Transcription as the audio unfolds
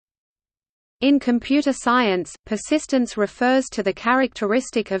In computer science, persistence refers to the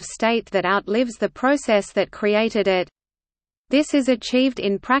characteristic of state that outlives the process that created it. This is achieved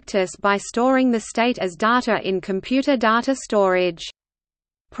in practice by storing the state as data in computer data storage.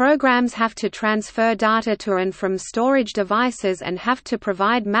 Programs have to transfer data to and from storage devices and have to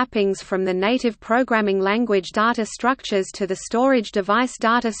provide mappings from the native programming language data structures to the storage device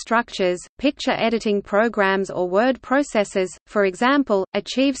data structures. Picture editing programs or word processors, for example,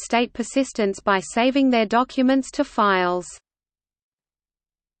 achieve state persistence by saving their documents to files.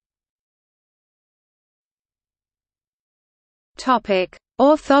 Topic: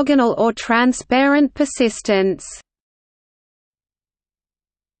 Orthogonal or transparent persistence.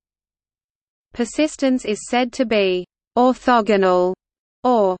 Persistence is said to be orthogonal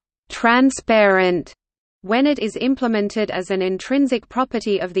or transparent when it is implemented as an intrinsic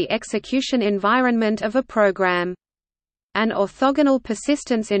property of the execution environment of a program. An orthogonal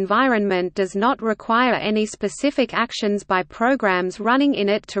persistence environment does not require any specific actions by programs running in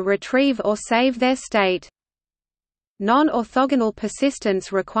it to retrieve or save their state. Non-orthogonal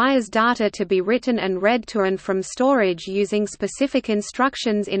persistence requires data to be written and read to and from storage using specific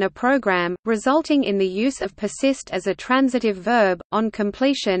instructions in a program, resulting in the use of persist as a transitive verb. On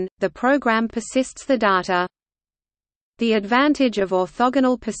completion, the program persists the data. The advantage of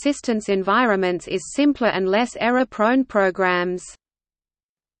orthogonal persistence environments is simpler and less error-prone programs.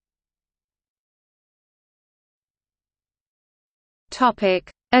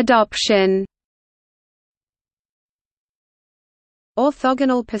 Topic: Adoption.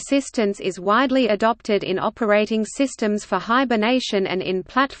 Orthogonal persistence is widely adopted in operating systems for hibernation and in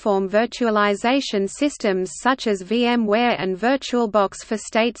platform virtualization systems such as VMware and VirtualBox for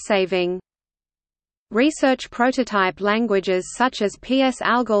state saving. Research prototype languages such as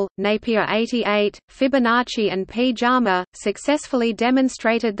PS-Algol, Napier 88, Fibonacci and Pyjama successfully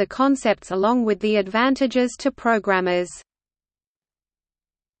demonstrated the concepts along with the advantages to programmers.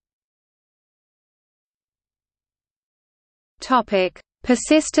 Topic: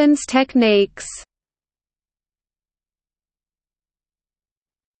 Persistence techniques.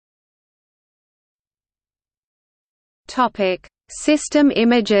 Topic: System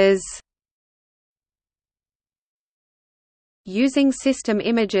images. Using system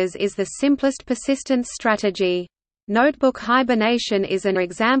images is the simplest persistence strategy. Notebook hibernation is an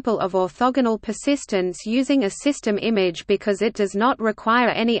example of orthogonal persistence using a system image because it does not require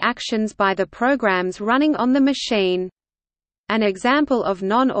any actions by the programs running on the machine. An example of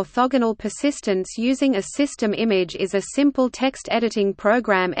non-orthogonal persistence using a system image is a simple text editing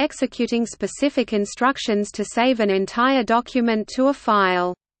program executing specific instructions to save an entire document to a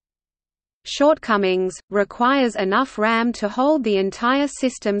file. Shortcomings: requires enough RAM to hold the entire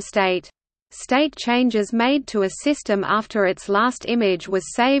system state. State changes made to a system after its last image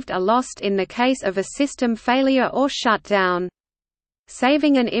was saved are lost in the case of a system failure or shutdown.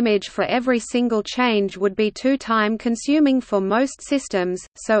 Saving an image for every single change would be too time-consuming for most systems,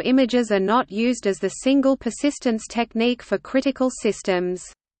 so images are not used as the single persistence technique for critical systems.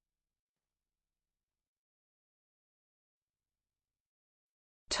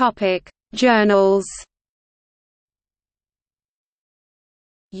 Topic: Journals.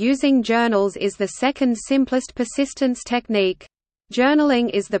 Using journals is the second simplest persistence technique. Journaling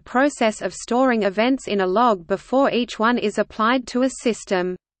is the process of storing events in a log before each one is applied to a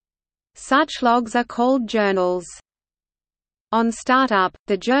system. Such logs are called journals. On startup,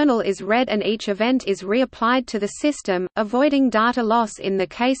 the journal is read and each event is reapplied to the system, avoiding data loss in the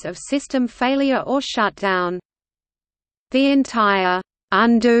case of system failure or shutdown. The entire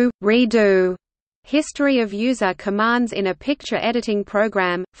undo, redo history of user commands in a picture editing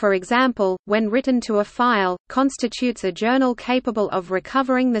program, for example, when written to a file, constitutes a journal capable of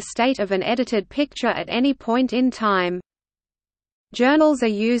recovering the state of an edited picture at any point in time. Journals are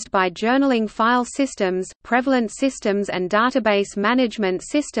used by journaling file systems, prevalence systems and database management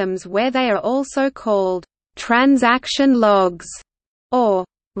systems where they are also called transaction logs or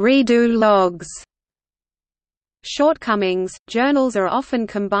redo logs. Shortcomings: journals are often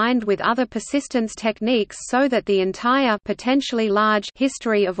combined with other persistence techniques so that the entire potentially large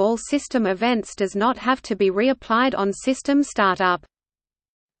history of all system events does not have to be reapplied on system startup.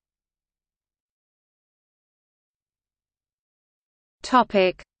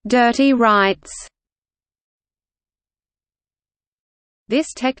 Topic: Dirty writes.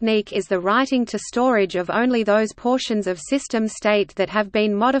 This technique is the writing to storage of only those portions of system state that have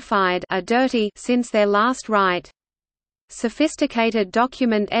been modified are dirty since their last write. Sophisticated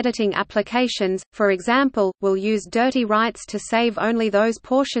document editing applications, for example, will use dirty writes to save only those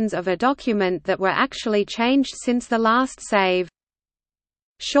portions of a document that were actually changed since the last save.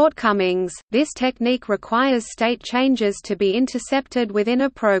 Shortcomings: this technique requires state changes to be intercepted within a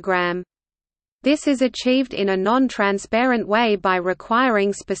program. This is achieved in a non-transparent way by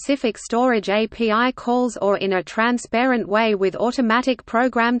requiring specific storage API calls or in a transparent way with automatic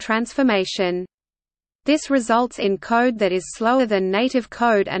program transformation. This results in code that is slower than native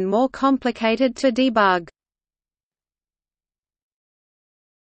code and more complicated to debug.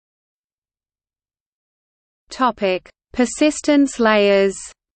 Topic: Persistence layers.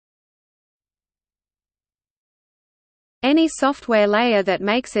 Any software layer that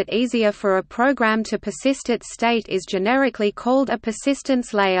makes it easier for a program to persist its state is generically called a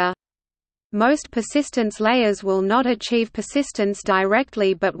persistence layer. Most persistence layers will not achieve persistence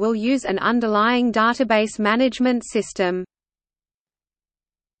directly but will use an underlying database management system.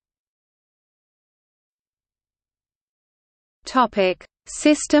 Topic: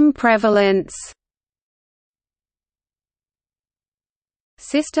 System prevalence.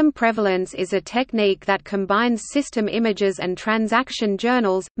 System prevalence is a technique that combines system images and transaction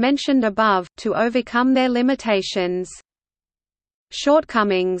journals, mentioned above, to overcome their limitations.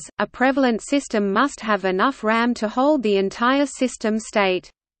 Shortcomings: a prevalent system must have enough RAM to hold the entire system state.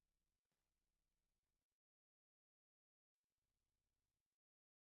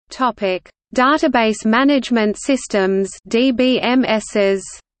 Database management systems (DBMSs).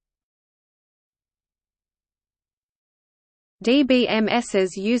 DBMSs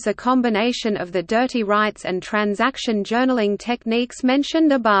use a combination of the dirty writes and transaction journaling techniques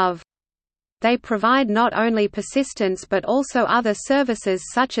mentioned above. They provide not only persistence but also other services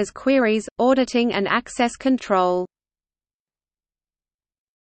such as queries, auditing and access control.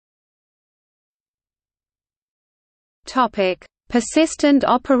 Persistent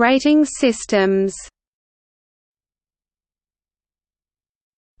operating systems.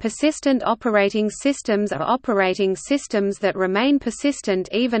 Persistent operating systems are operating systems that remain persistent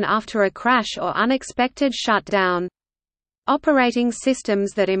even after a crash or unexpected shutdown. Operating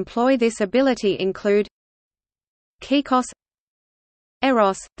systems that employ this ability include Kekos,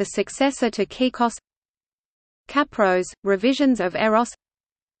 Eros, the successor to Kekos, Kapros, revisions of Eros,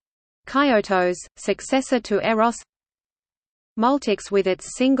 Kyotos, successor to Eros, Multics with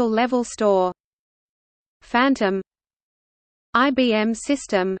its single-level store, Phantom, IBM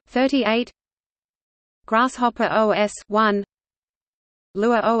System 38, Grasshopper OS 1,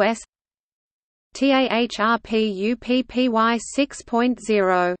 Lua OS, TAHRP UPPY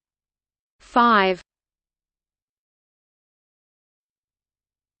 6.0. 5.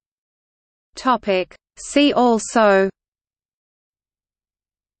 Topic: See also.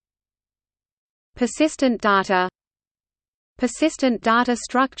 Persistent data, persistent data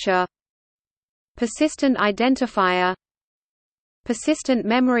structure, persistent identifier, persistent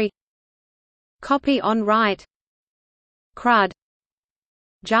memory, copy on write, CRUD,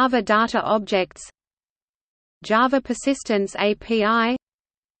 Java Data Objects, Java Persistence API,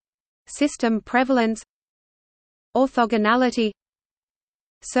 System Prevalence, Orthogonality,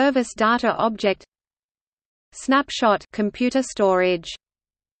 Service Data Object, Snapshot computer storage.